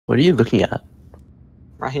What are you looking at?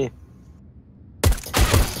 Right here.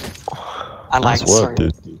 I like Nice work,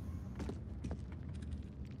 dude.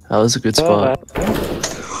 That was a good spot.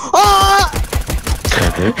 Ah!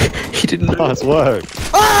 He didn't. Nice work.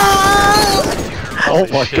 Ah! Oh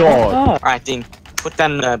my god. Alright, Dean. Put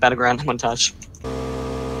that in Battleground Montage.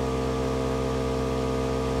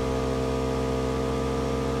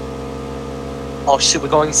 Oh shit, we're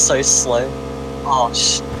going so slow. Oh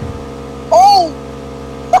shit. Oh!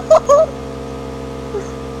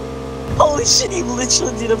 Holy shit, he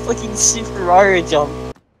literally did a fucking Super Mario jump.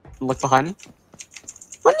 Look behind me.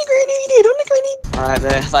 On the grenade, on the grenade. Alright,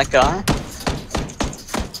 there, that guy.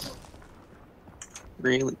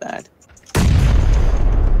 Really bad.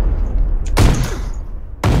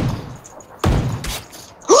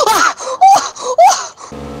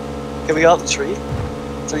 Can we go up the tree?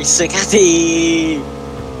 360!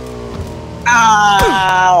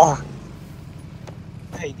 Ow!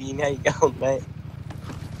 Hey Dean, how you going, mate?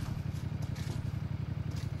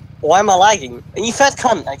 Why am I lagging? You fat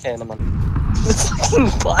cunt! Okay, never mind. The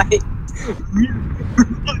fucking bike!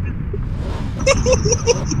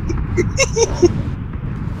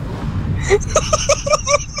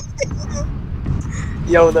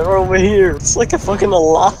 Yo, they're over here. It's like a fucking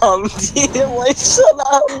alarm, dude. Like, shut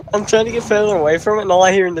up. I'm trying to get further away from it, and all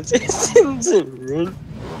I hear in the distance is ring,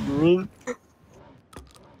 ring.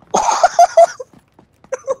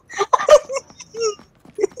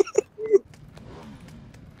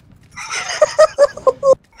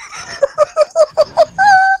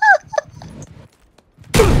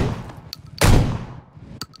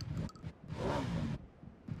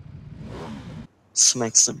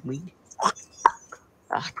 Smack some weed.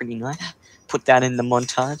 Ah, pretty nice. Put that in the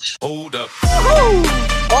montage. Hold up.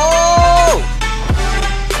 Oh!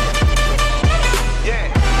 Yeah.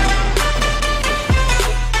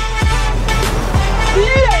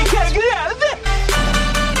 Yeah, you gotta get out of there!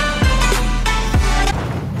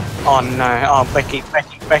 Oh no, oh Becky.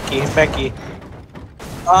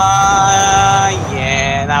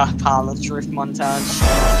 Yeah, that was Parrot drift montage.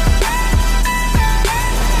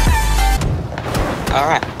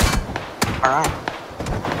 Alright.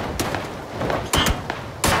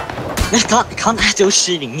 I can't still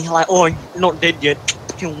shooting me like, oh, you're not dead yet.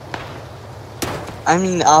 I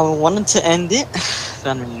mean, I wanted to end it.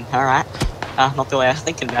 I mean, alright. Not the way I was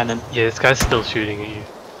thinking about it. Yeah, this guy's still shooting at you.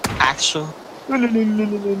 Actual.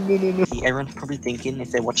 Everyone's probably thinking,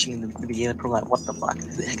 if they're watching the video, they're probably like, what the fuck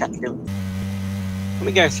is this guy doing? Let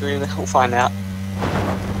me go through, we'll find out.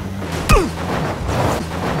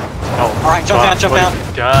 Oh, alright, jump out.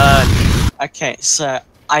 God. Okay, so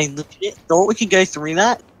I legit thought we could go through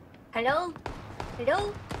that. Hello?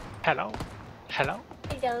 Hello? Hello. Hello?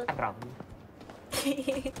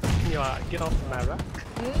 Get off my rock.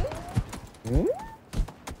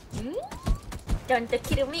 Don't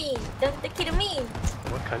kill me! Don't kill me!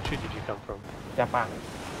 What country did you come from? Japan.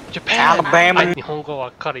 Japan! Alabama. 日本語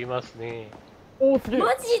わかりますね。おー、すげえ。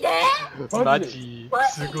マジでマジ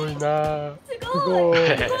すごいな。すごい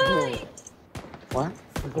すごい What?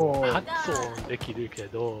 すごい。発音できるけ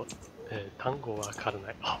ど、単語わから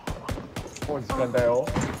ない。もう時間だよ。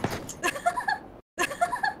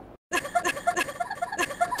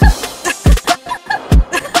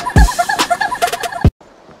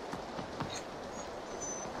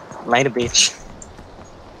Later, bitch.